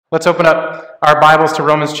Let's open up our Bibles to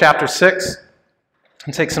Romans chapter 6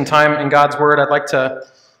 and take some time in God's Word. I'd like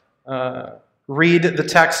to read the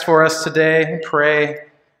text for us today, pray,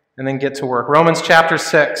 and then get to work. Romans chapter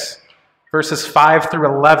 6, verses 5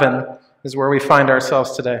 through 11 is where we find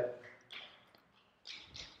ourselves today.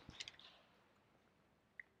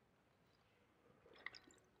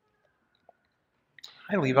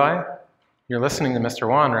 Hi, Levi. You're listening to Mr.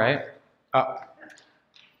 Juan, right?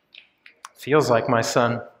 Feels like my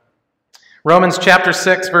son. Romans chapter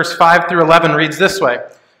 6, verse 5 through 11 reads this way: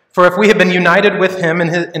 For if we have been united with him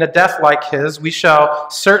in a death like his, we shall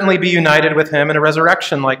certainly be united with him in a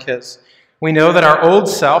resurrection like his. We know that our old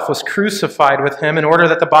self was crucified with him in order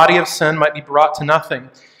that the body of sin might be brought to nothing,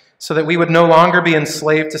 so that we would no longer be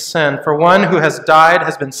enslaved to sin. For one who has died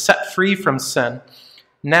has been set free from sin.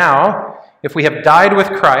 Now, if we have died with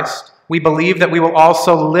Christ, we believe that we will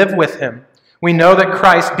also live with him. We know that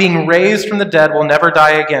Christ, being raised from the dead, will never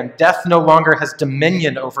die again. Death no longer has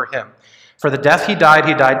dominion over him. For the death he died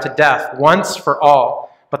to death, once for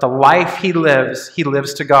all. But the life he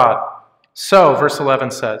lives to God. So, verse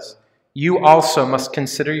 11 says, you also must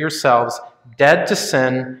consider yourselves dead to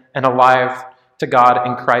sin and alive to God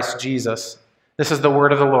in Christ Jesus. This is the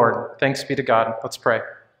word of the Lord. Thanks be to God. Let's pray.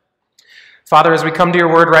 Father, as we come to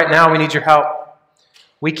your word right now, we need your help.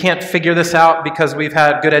 We can't figure this out because we've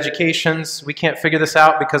had good educations. We can't figure this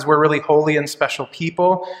out because we're really holy and special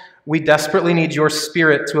people. We desperately need your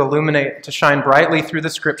Spirit to illuminate, to shine brightly through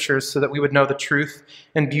the Scriptures so that we would know the truth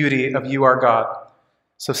and beauty of you, our God.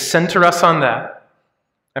 So center us on that.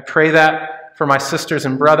 I pray that for my sisters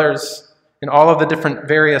and brothers in all of the different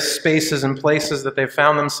various spaces and places that they've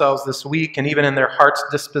found themselves this week and even in their heart's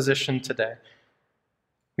disposition today.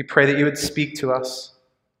 We pray that you would speak to us.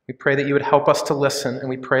 We pray that you would help us to listen, and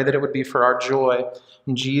we pray that it would be for our joy.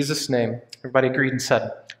 In Jesus' name, everybody agreed and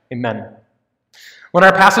said, amen. Well,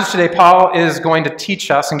 in our passage today, Paul is going to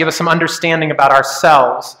teach us and give us some understanding about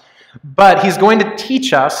ourselves, but he's going to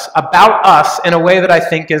teach us about us in a way that I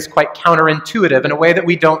think is quite counterintuitive, in a way that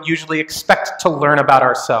we don't usually expect to learn about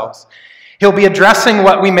ourselves. He'll be addressing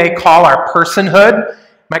what we may call our personhood,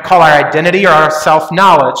 might call our identity or our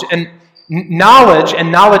self-knowledge, and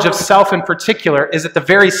knowledge of self in particular is at the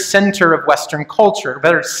very center of Western culture,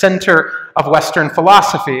 the center of Western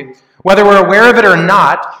philosophy. Whether we're aware of it or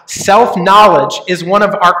not, self-knowledge is one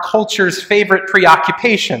of our culture's favorite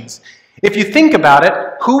preoccupations. If you think about it,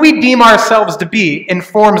 who we deem ourselves to be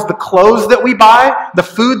informs the clothes that we buy, the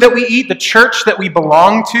food that we eat, the church that we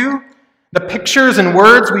belong to, the pictures and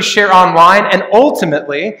words we share online, and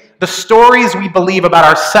ultimately, the stories we believe about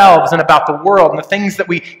ourselves and about the world, and the things that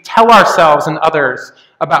we tell ourselves and others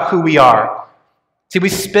about who we are. See, we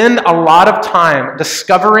spend a lot of time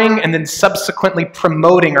discovering and then subsequently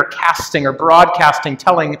promoting or casting or broadcasting,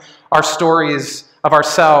 telling our stories of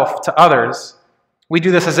ourselves to others. We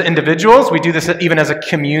do this as individuals, we do this even as a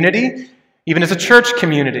community, even as a church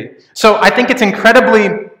community. So I think it's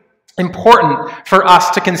incredibly important for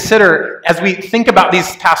us to consider as we think about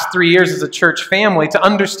these past 3 years as a church family to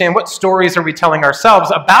understand what stories are we telling ourselves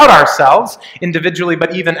about ourselves individually,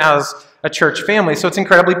 but even as a church family. So it's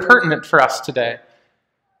incredibly pertinent for us today.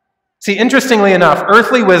 See, interestingly enough,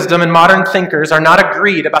 earthly wisdom and modern thinkers are not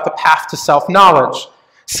agreed about the path to self-knowledge.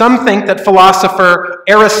 Some think that philosopher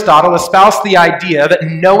Aristotle espoused the idea that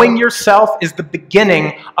knowing yourself is the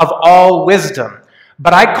beginning of all wisdom.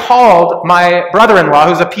 But I called my brother-in-law,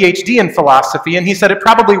 who's a PhD in philosophy, and he said it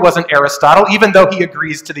probably wasn't Aristotle, even though he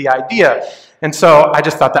agrees to the idea. And so I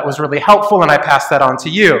just thought that was really helpful, and I passed that on to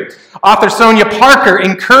you. Author Sonia Parker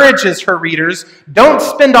encourages her readers, don't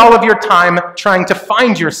spend all of your time trying to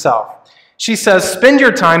find yourself. She says, spend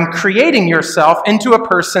your time creating yourself into a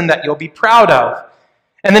person that you'll be proud of.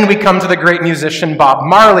 And then we come to the great musician Bob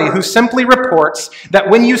Marley, who simply reports that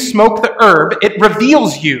when you smoke the herb, it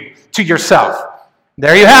reveals you to yourself.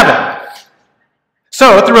 There you have it.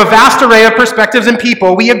 So, through a vast array of perspectives and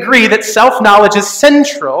people, we agree that self-knowledge is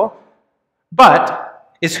central,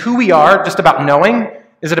 but is who we are just about knowing?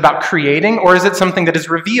 Is it about creating? Or is it something that is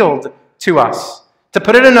revealed to us? To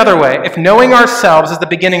put it another way, if knowing ourselves is the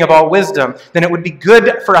beginning of all wisdom, then it would be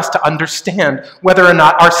good for us to understand whether or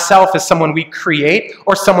not ourself is someone we create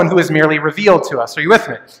or someone who is merely revealed to us. Are you with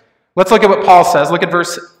me? Let's look at what Paul says. Look at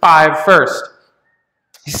verse 5 first.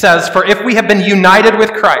 He says, for if we have been united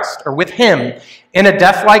with Christ, or with him, in a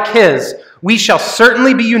death like his, we shall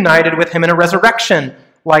certainly be united with him in a resurrection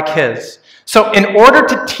like his. So in order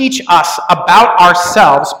to teach us about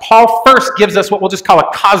ourselves, Paul first gives us what we'll just call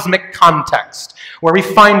a cosmic context, where we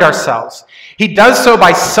find ourselves. He does so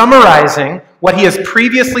by summarizing what he has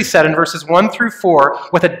previously said in verses 1 through 4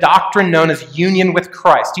 with a doctrine known as union with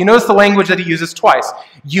Christ. You notice the language that he uses twice.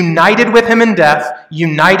 United with him in death,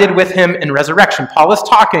 united with him in resurrection. Paul is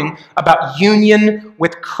talking about union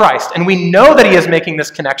with Christ. And we know that he is making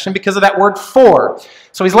this connection because of that word for.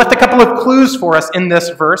 So he's left a couple of clues for us in this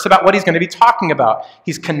verse about what he's going to be talking about.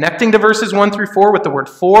 He's connecting to verses 1 through 4 with the word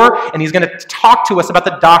for, and he's going to talk to us about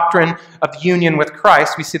the doctrine of union with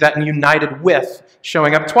Christ. We see that in united with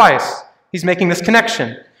showing up twice. He's making this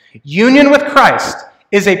connection. Union with Christ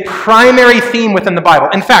is a primary theme within the Bible.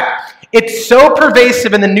 In fact, it's so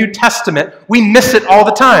pervasive in the New Testament, we miss it all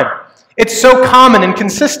the time. It's so common and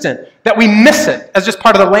consistent that we miss it as just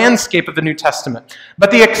part of the landscape of the New Testament.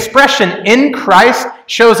 But the expression in Christ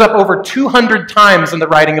shows up over 200 times in the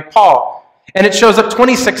writing of Paul. And it shows up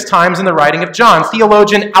 26 times in the writing of John.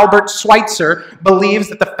 Theologian Albert Schweitzer believes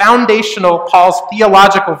that the foundational Paul's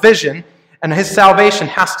theological vision and his salvation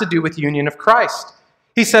has to do with union of Christ.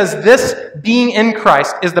 He says this being in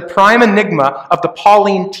Christ is the prime enigma of the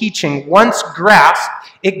Pauline teaching. Once grasped,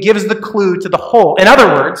 it gives the clue to the whole. In other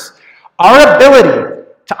words, our ability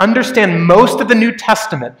to understand most of the New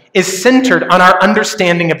Testament is centered on our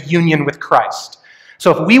understanding of union with Christ.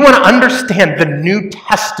 So if we want to understand the New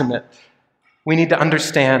Testament, we need to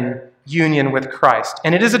understand union with Christ.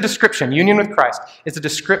 And it is a description, union with Christ is a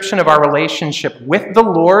description of our relationship with the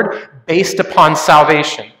Lord based upon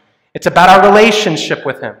salvation. It's about our relationship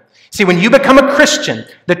with him. See, when you become a Christian,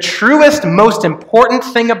 the truest, most important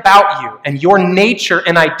thing about you and your nature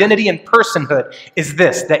and identity and personhood is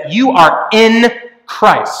this, that you are in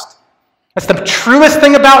Christ. That's the truest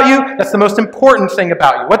thing about you. That's the most important thing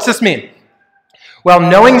about you. What's this mean? Well,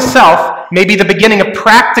 knowing self may be the beginning of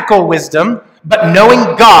practical wisdom, but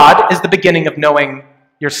knowing God is the beginning of knowing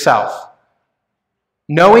yourself.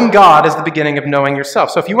 Knowing God is the beginning of knowing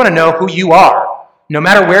yourself. So if you want to know who you are, no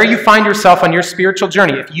matter where you find yourself on your spiritual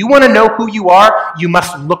journey, if you want to know who you are, you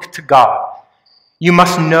must look to God. You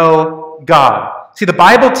must know God. See, the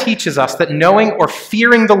Bible teaches us that knowing or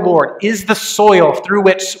fearing the Lord is the soil through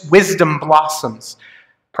which wisdom blossoms.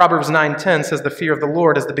 Proverbs 9:10 says the fear of the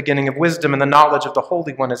Lord is the beginning of wisdom, and the knowledge of the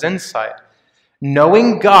Holy One is insight.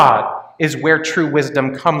 Knowing God is where true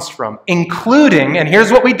wisdom comes from, including, and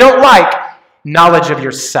here's what we don't like, knowledge of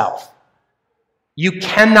yourself. You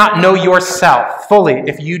cannot know yourself fully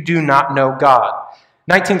if you do not know God.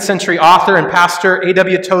 19th century author and pastor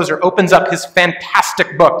A.W. Tozer opens up his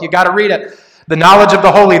fantastic book. You got to read it. The Knowledge of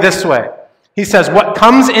the Holy this way. He says, what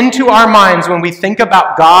comes into our minds when we think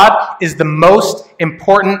about God is the most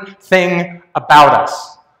important thing about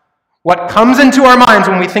us. What comes into our minds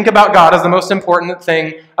when we think about God is the most important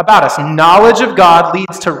thing about us. Knowledge of God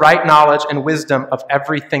leads to right knowledge and wisdom of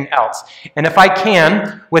everything else. And if I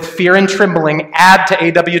can, with fear and trembling, add to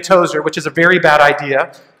A.W. Tozer, which is a very bad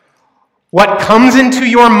idea, what comes into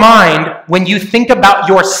your mind when you think about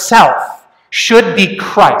yourself should be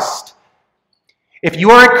Christ. If you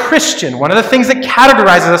are a Christian, one of the things that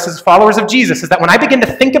categorizes us as followers of Jesus is that when I begin to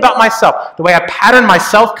think about myself, the way I pattern my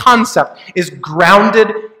self-concept is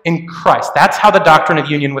grounded in Christ. That's how the doctrine of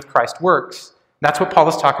union with Christ works. That's what Paul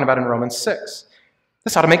is talking about in Romans 6.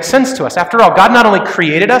 This ought to make sense to us. After all, God not only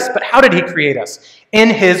created us, but how did he create us? In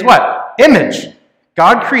his what? Image.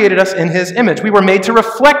 God created us in his image. We were made to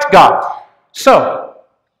reflect God. So,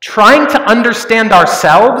 trying to understand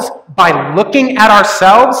ourselves by looking at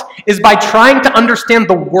ourselves is by trying to understand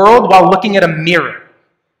the world while looking at a mirror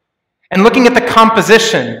and looking at the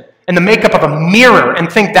composition and the makeup of a mirror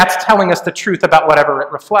and think that's telling us the truth about whatever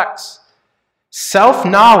it reflects.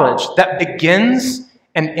 Self-knowledge that begins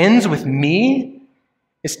and ends with me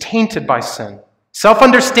is tainted by sin.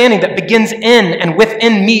 Self-understanding that begins in and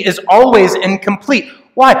within me is always incomplete.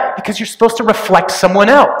 Why? Because you're supposed to reflect someone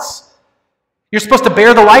else. You're supposed to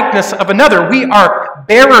bear the likeness of another. We are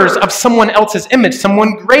bearers of someone else's image,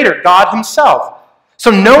 someone greater, God himself. So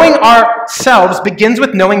knowing ourselves begins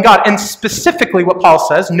with knowing God, and specifically what Paul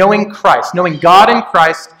says, knowing Christ, knowing God in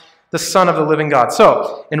Christ, the Son of the living God.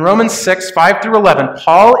 So in Romans 6, 5 through 11,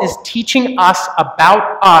 Paul is teaching us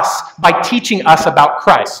about us by teaching us about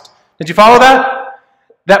Christ. Did you follow that?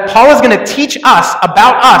 That Paul is going to teach us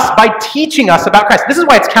about us by teaching us about Christ. This is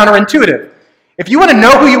why it's counterintuitive. If you want to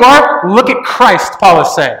know who you are, look at Christ, Paul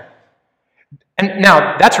is saying. And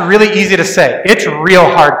now, that's really easy to say. It's real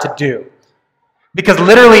hard to do. Because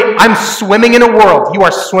literally, I'm swimming in a world. You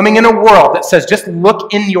are swimming in a world that says, just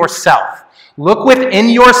look in yourself. Look within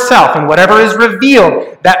yourself, and whatever is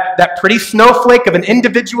revealed, that pretty snowflake of an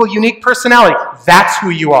individual, unique personality, that's who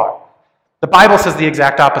you are. The Bible says the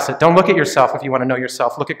exact opposite. Don't look at yourself if you want to know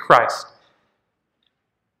yourself. Look at Christ.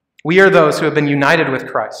 We are those who have been united with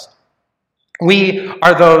Christ. We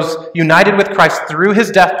are those united with Christ through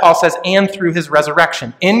his death, Paul says, and through his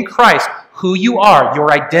resurrection. In Christ, who you are,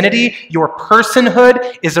 your identity, your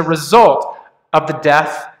personhood is a result of the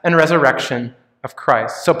death and resurrection of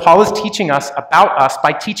Christ. So Paul is teaching us about us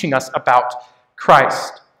by teaching us about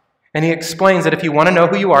Christ. And he explains that if you want to know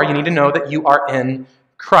who you are, you need to know that you are in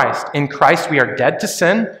Christ. In Christ, we are dead to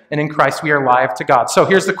sin, and in Christ, we are alive to God. So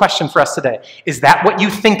here's the question for us today. Is that what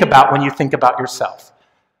you think about when you think about yourself?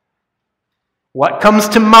 What comes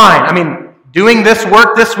to mind? I mean, doing this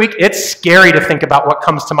work this week, it's scary to think about what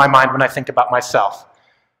comes to my mind when I think about myself.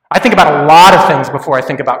 I think about a lot of things before I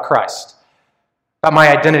think about Christ, about my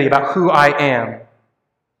identity, about who I am.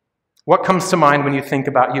 What comes to mind when you think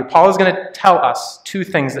about you? Paul is going to tell us two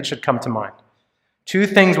things that should come to mind. Two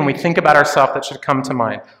things when we think about ourselves that should come to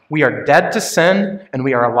mind. We are dead to sin, and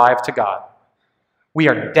we are alive to God. We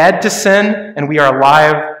are dead to sin, and we are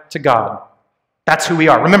alive to God. That's who we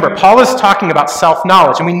are. Remember, Paul is talking about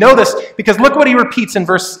self-knowledge, and we know this because look what he repeats in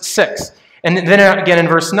verse 6, and then again in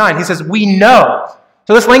verse 9. He says, we know.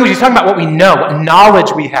 So this language, he's talking about what we know, what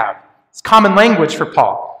knowledge we have. It's common language for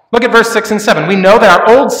Paul. Look at verse 6 and 7. We know that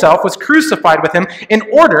our old self was crucified with him in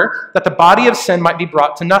order that the body of sin might be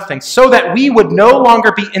brought to nothing, so that we would no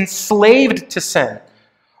longer be enslaved to sin.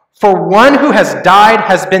 For one who has died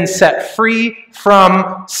has been set free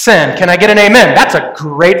from sin. Can I get an amen? That's a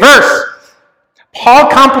great verse.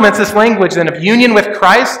 Paul complements this language then of union with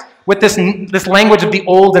Christ with this language of the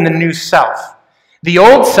old and the new self. The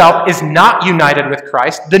old self is not united with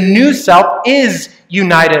Christ. The new self is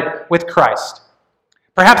united with Christ.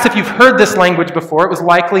 Perhaps if you've heard this language before, it was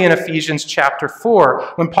likely in Ephesians chapter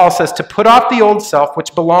 4 when Paul says to put off the old self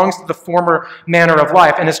which belongs to the former manner of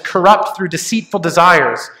life and is corrupt through deceitful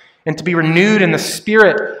desires, and to be renewed in the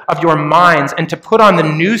spirit of your minds, and to put on the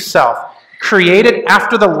new self, created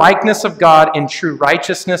after the likeness of God in true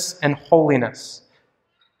righteousness and holiness.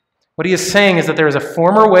 What he is saying is that there is a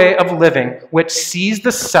former way of living which sees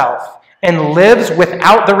the self and lives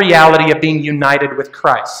without the reality of being united with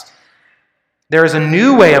Christ. There is a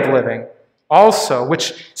new way of living also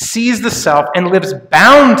which sees the self and lives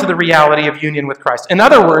bound to the reality of union with Christ. In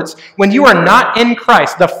other words, when you are not in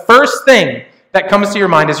Christ, the first thing that comes to your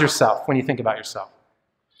mind is yourself when you think about yourself.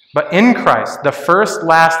 But in Christ, the first,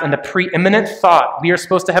 last, and the preeminent thought we are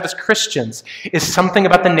supposed to have as Christians is something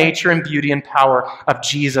about the nature and beauty and power of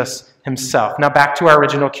Jesus himself. Now back to our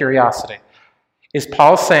original curiosity. Is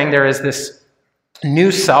Paul saying there is this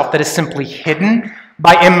new self that is simply hidden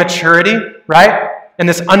by immaturity, right? And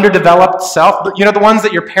this underdeveloped self, you know, the ones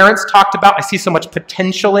that your parents talked about, I see so much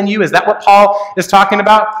potential in you. Is that what Paul is talking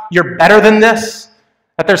about? You're better than this?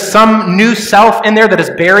 That there's some new self in there that is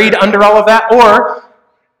buried under all of that? Or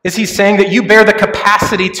is he saying that you bear the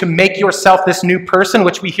capacity to make yourself this new person,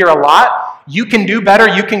 which we hear a lot? You can do better.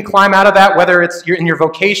 You can climb out of that, whether it's in your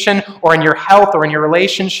vocation or in your health or in your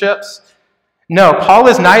relationships. No, Paul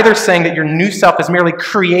is neither saying that your new self is merely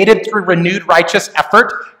created through renewed righteous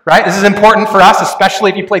effort, right? This is important for us, especially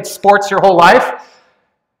if you played sports your whole life.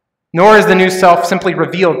 Nor is the new self simply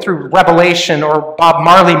revealed through revelation or Bob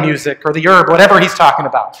Marley music or the herb, whatever he's talking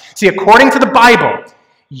about. See, according to the Bible,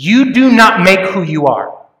 you do not make who you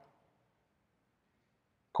are.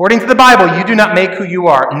 According to the Bible, you do not make who you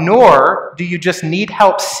are, nor do you just need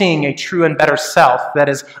help seeing a true and better self that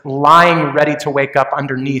is lying ready to wake up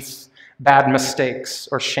underneath bad mistakes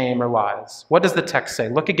or shame or lies. What does the text say?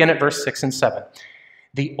 Look again at verse 6 and 7.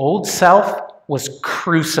 The old self was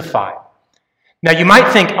crucified. Now you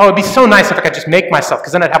might think, oh, it'd be so nice if I could just make myself,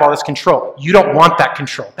 because then I'd have all this control. You don't want that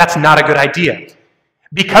control. That's not a good idea.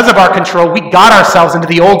 Because of our control, we got ourselves into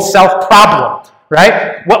the old self problem.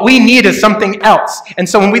 Right? What we need is something else. And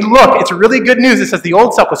so when we look, it's really good news. It says the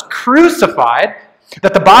old self was crucified,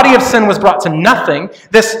 that the body of sin was brought to nothing.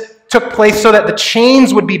 This took place so that the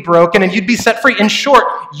chains would be broken and you'd be set free. In short,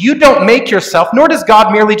 you don't make yourself, nor does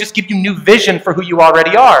God merely just give you new vision for who you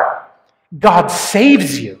already are. God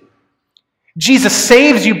saves you. Jesus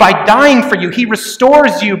saves you by dying for you. He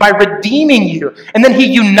restores you by redeeming you. And then he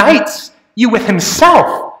unites you with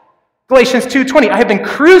himself. Galatians 2:20, I have been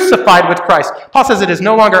crucified with Christ. Paul says it is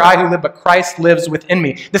no longer I who live, but Christ lives within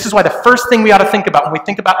me. This is why the first thing we ought to think about when we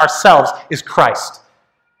think about ourselves is Christ.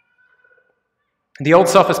 The old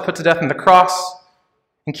self is put to death on the cross.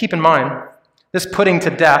 And keep in mind, this putting to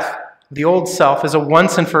death the old self is a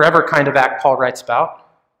once and forever kind of act Paul writes about,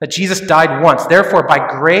 that Jesus died once. Therefore, by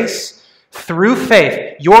grace, through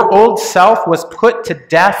faith, your old self was put to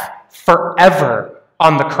death forever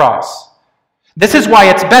on the cross. This is why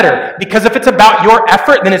it's better, because if it's about your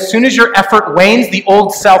effort, then as soon as your effort wanes, the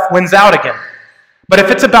old self wins out again. But if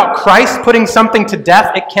it's about Christ putting something to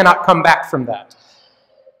death, it cannot come back from that.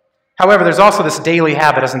 However, there's also this daily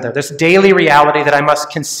habit, isn't there? This daily reality that I must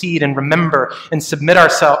concede and remember and submit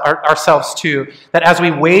ourselves to, that as we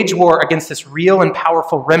wage war against this real and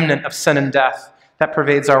powerful remnant of sin and death that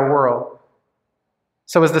pervades our world.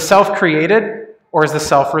 So is the self created or is the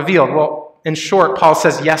self revealed? Well, in short, Paul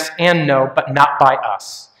says yes and no, but not by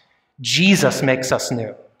us. Jesus makes us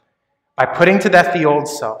new by putting to death the old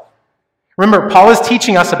self. Remember, Paul is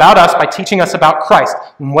teaching us about us by teaching us about Christ.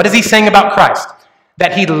 And what is he saying about Christ?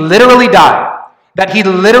 That he literally died, that he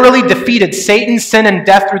literally defeated Satan, sin, and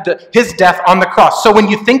death through his death on the cross. So when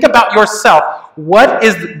you think about yourself, what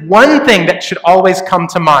is one thing that should always come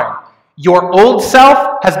to mind? Your old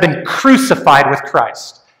self has been crucified with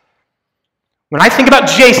Christ. When I think about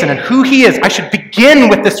Jason and who he is, I should begin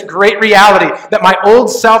with this great reality that my old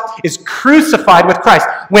self is crucified with Christ.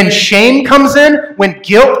 When shame comes in, when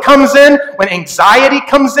guilt comes in, when anxiety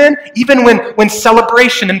comes in, even when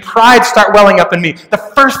celebration and pride start welling up in me, the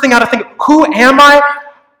first thing I ought to think, who am I?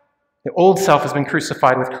 The old self has been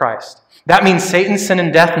crucified with Christ. That means Satan, sin,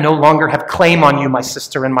 and death no longer have claim on you, my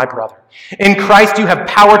sister and my brother. In Christ, you have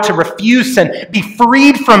power to refuse sin, be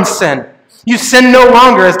freed from sin. You sin no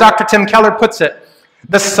longer, as Dr. Tim Keller puts it.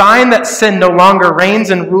 The sign that sin no longer reigns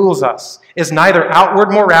and rules us is neither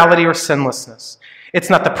outward morality or sinlessness. It's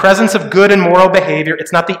not the presence of good and moral behavior.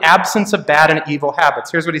 It's not the absence of bad and evil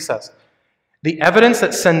habits. Here's what he says. The evidence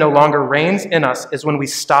that sin no longer reigns in us is when we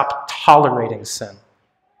stop tolerating sin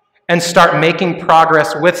and start making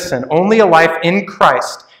progress with sin. Only a life in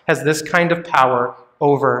Christ has this kind of power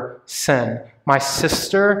over sin. My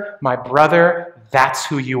sister, my brother, that's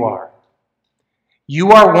who you are.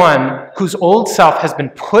 You are one whose old self has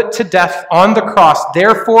been put to death on the cross.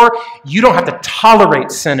 Therefore, you don't have to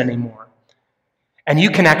tolerate sin anymore. And you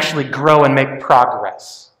can actually grow and make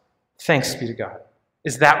progress. Thanks be to God.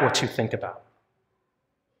 Is that what you think about?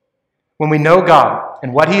 When we know God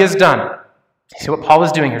and what he has done, see what Paul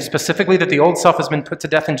is doing here, specifically that the old self has been put to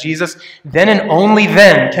death in Jesus, then and only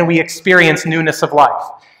then can we experience newness of life.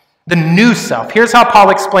 The new self. Here's how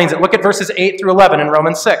Paul explains it. Look at verses 8 through 11 in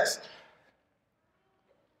Romans 6.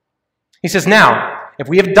 He says, now, if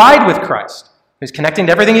we have died with Christ, he's connecting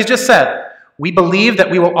to everything he's just said, we believe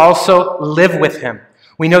that we will also live with him.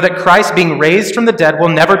 We know that Christ, being raised from the dead, will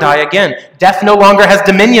never die again. Death no longer has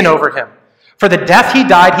dominion over him. For the death he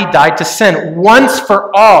died to sin once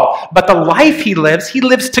for all. But the life he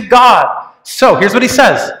lives to God. So, here's what he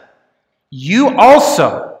says. You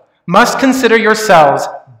also must consider yourselves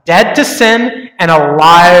dead to sin and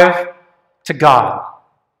alive to God.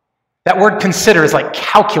 That word consider is like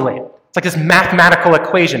calculate. It's like this mathematical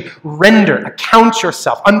equation. Render, account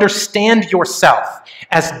yourself, understand yourself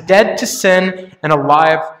as dead to sin and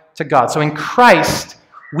alive to God. So in Christ,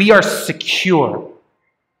 we are secure.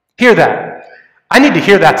 Hear that. I need to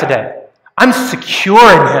hear that today. I'm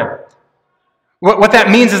secure in him. What that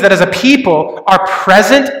means is that as a people, our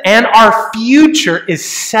present and our future is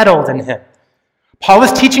settled in him. Paul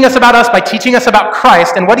is teaching us about us by teaching us about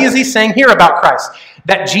Christ. And what is he saying here about Christ?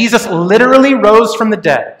 That Jesus literally rose from the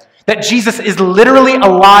dead. That Jesus is literally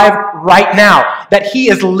alive right now. That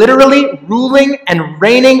he is literally ruling and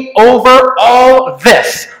reigning over all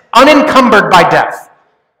this, unencumbered by death.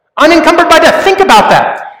 Unencumbered by death. Think about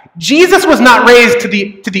that. Jesus was not raised to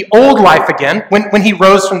the old life again when he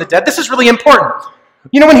rose from the dead. This is really important.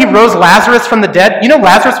 You know when he rose Lazarus from the dead, you know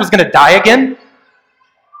Lazarus was going to die again?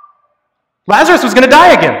 Lazarus was going to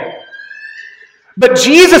die again. But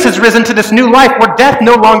Jesus has risen to this new life where death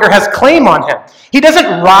no longer has claim on him. He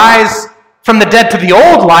doesn't rise from the dead to the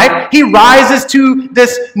old life. He rises to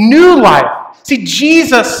this new life. See,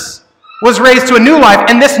 Jesus was raised to a new life,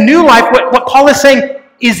 and this new life, what Paul is saying,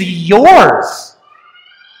 is yours.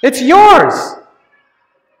 It's yours.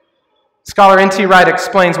 Scholar N.T. Wright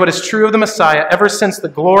explains what is true of the Messiah ever since the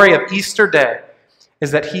glory of Easter Day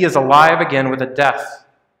is that he is alive again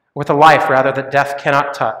with a life that death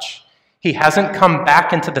cannot touch. He hasn't come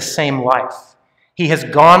back into the same life. He has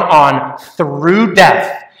gone on through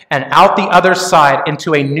death and out the other side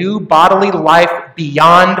into a new bodily life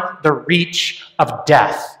beyond the reach of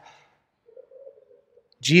death.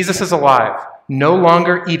 Jesus is alive, no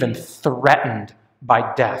longer even threatened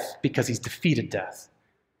by death because he's defeated death.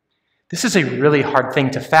 This is a really hard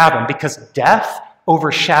thing to fathom because death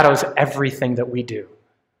overshadows everything that we do.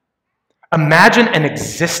 Imagine an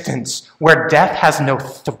existence where death has no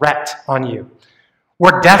threat on you,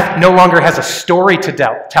 where death no longer has a story to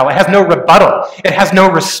tell. It has no rebuttal. It has no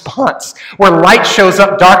response. Where light shows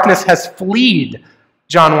up, darkness has fled,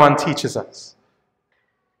 John 1 teaches us.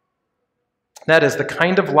 That is the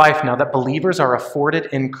kind of life now that believers are afforded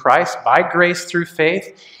in Christ by grace through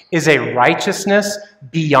faith is a righteousness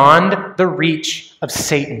beyond the reach of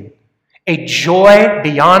Satan. a joy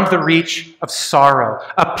beyond the reach of sorrow,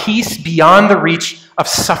 a peace beyond the reach of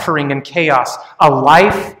suffering and chaos, a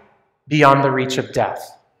life beyond the reach of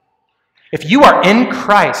death. If you are in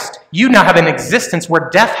Christ, you now have an existence where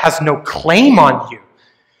death has no claim on you.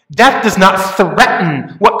 Death does not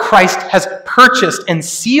threaten what Christ has purchased and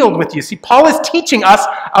sealed with you. See, Paul is teaching us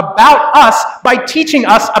about us by teaching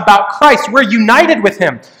us about Christ. We're united with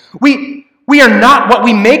him. We are not what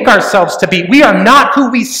we make ourselves to be. We are not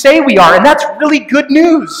who we say we are, and that's really good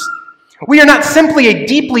news. We are not simply a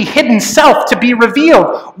deeply hidden self to be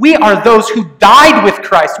revealed. We are those who died with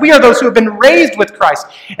Christ. We are those who have been raised with Christ.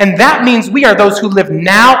 And that means we are those who live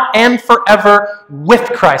now and forever with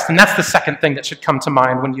Christ. And that's the second thing that should come to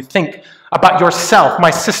mind when you think about yourself,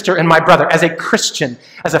 my sister and my brother, as a Christian,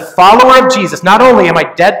 as a follower of Jesus. Not only am I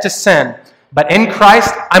dead to sin, but in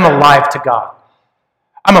Christ, I'm alive to God.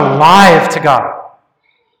 I'm alive to God.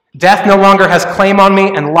 Death no longer has claim on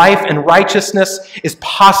me, and life and righteousness is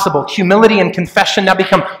possible. Humility and confession now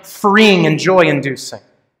become freeing and joy-inducing.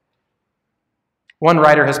 One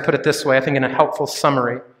writer has put it this way, I think in a helpful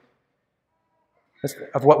summary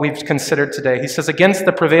of what we've considered today. He says, against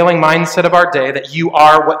the prevailing mindset of our day that you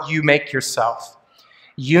are what you make yourself,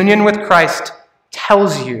 union with Christ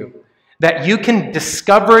tells you that you can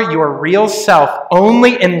discover your real self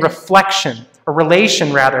only in reflection, or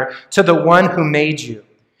relation rather, to the one who made you.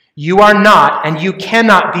 You are not and you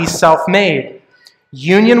cannot be self-made.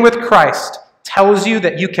 Union with Christ tells you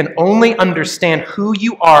that you can only understand who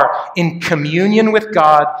you are in communion with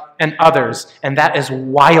God and others, and that is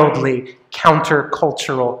wildly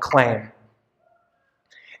countercultural claim.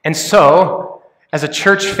 And so, as a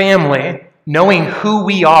church family, knowing who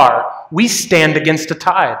we are, we stand against a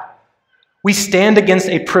tide. We stand against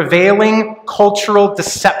a prevailing cultural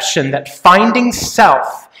deception that finding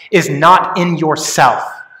self is not in yourself.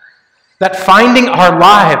 That finding our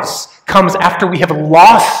lives comes after we have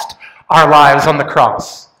lost our lives on the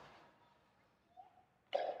cross.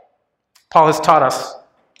 Paul has taught us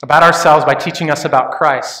about ourselves by teaching us about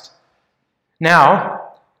Christ.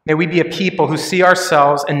 Now, may we be a people who see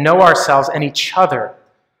ourselves and know ourselves and each other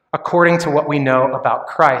according to what we know about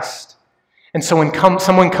Christ. And so when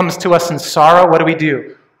someone comes to us in sorrow, what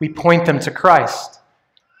do? We point them to Christ.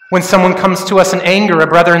 When someone comes to us in anger, a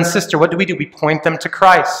brother and sister, what do? We point them to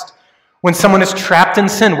Christ. When someone is trapped in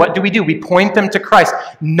sin, what do? We point them to Christ,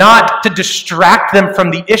 not to distract them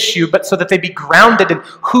from the issue, but so that they be grounded in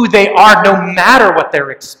who they are, no matter what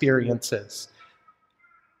their experience is.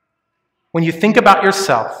 When you think about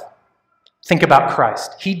yourself, think about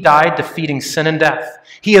Christ. He died defeating sin and death.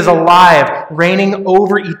 He is alive, reigning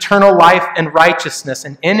over eternal life and righteousness,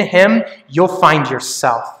 and in him, you'll find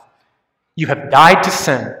yourself. You have died to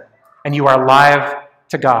sin, and you are alive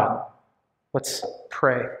to God. Let's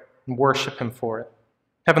pray and worship him for it.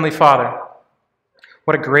 Heavenly Father,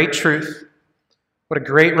 what a great truth, what a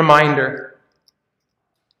great reminder,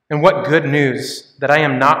 and what good news that I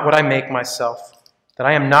am not what I make myself, that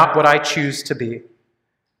I am not what I choose to be,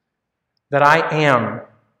 that I am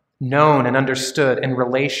known and understood in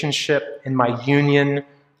relationship in my union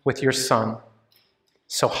with your Son.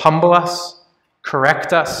 So humble us,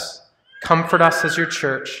 correct us, comfort us as your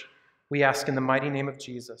church. We ask in the mighty name of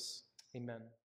Jesus. Amen.